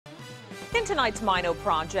In tonight's Mino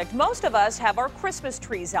Project, most of us have our Christmas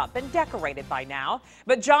trees up and decorated by now.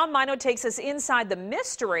 But John Mino takes us inside the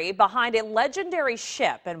mystery behind a legendary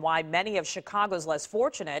ship and why many of Chicago's less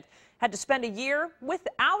fortunate had to spend a year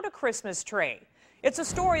without a Christmas tree. It's a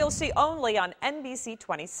story you'll see only on NBC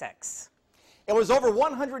 26. It was over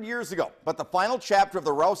 100 years ago, but the final chapter of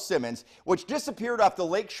the Rouse Simmons, which disappeared off the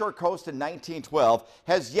lakeshore coast in 1912,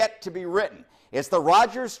 has yet to be written. It's the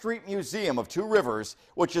Rogers Street Museum of Two Rivers,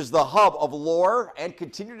 which is the hub of lore and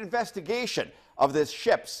continued investigation of this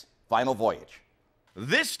ship's final voyage.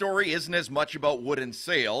 This story isn't as much about wooden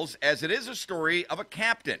sails as it is a story of a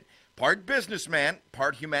captain, part businessman,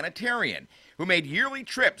 part humanitarian, who made yearly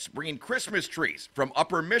trips bringing Christmas trees from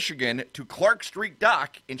Upper Michigan to Clark Street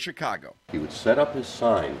Dock in Chicago. He would set up his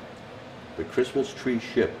sign, "The Christmas Tree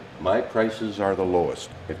Ship, my prices are the lowest."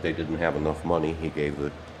 If they didn't have enough money, he gave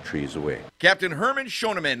the trees away. Captain Herman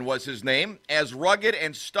Schoenemann was his name, as rugged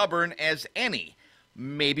and stubborn as any,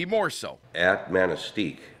 maybe more so. At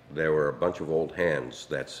Manistee, there were a bunch of old hands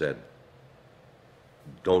that said,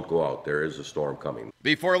 "Don't go out, there is a storm coming."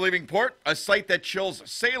 Before leaving port, a sight that chills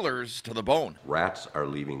sailors to the bone. Rats are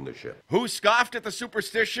leaving the ship. Who scoffed at the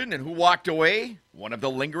superstition and who walked away? One of the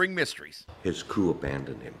lingering mysteries. His crew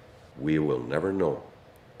abandoned him. We will never know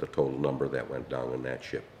the total number that went down in that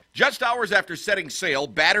ship. Just hours after setting sail,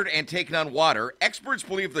 battered and taken on water, experts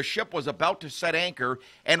believe the ship was about to set anchor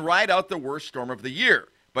and ride out the worst storm of the year.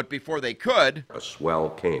 But before they could, A swell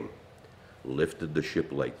came, lifted the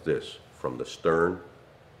ship like this from the stern.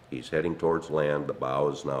 He's heading towards land. The bow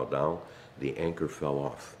is now down. The anchor fell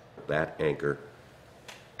off. That anchor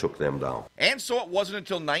took them down. And so it wasn't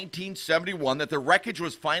until 1971 that the wreckage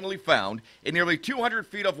was finally found in nearly 200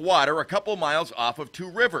 feet of water a couple miles off of Two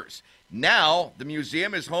Rivers. Now, the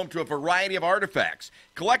museum is home to a variety of artifacts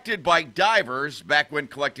collected by divers back when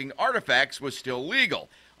collecting artifacts was still legal,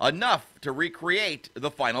 enough to recreate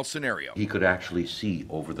the final scenario. He could actually see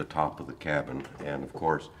over the top of the cabin, and of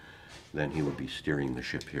course, then he would be steering the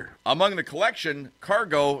ship here. Among the collection,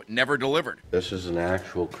 cargo never delivered. This is an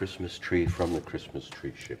actual Christmas tree from the Christmas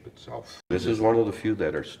tree ship itself. This is one of the few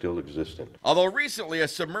that are still existent. Although recently a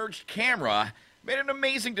submerged camera made an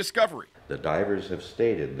amazing discovery. The divers have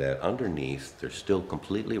stated that underneath they're still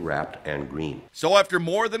completely wrapped and green. So after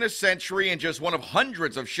more than a century and just one of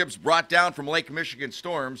hundreds of ships brought down from Lake Michigan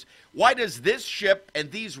storms, why does this ship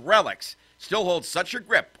and these relics still hold such a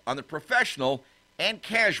grip on the professional and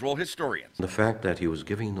casual historians? The fact that he was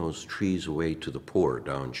giving those trees away to the poor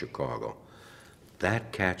down in Chicago,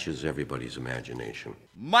 that catches everybody's imagination.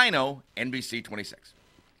 Mino, NBC 26.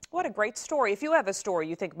 What a great story. If you have a story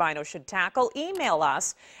you think Mino should tackle, email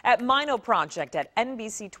us at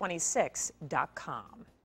minoproject@nbc26.com.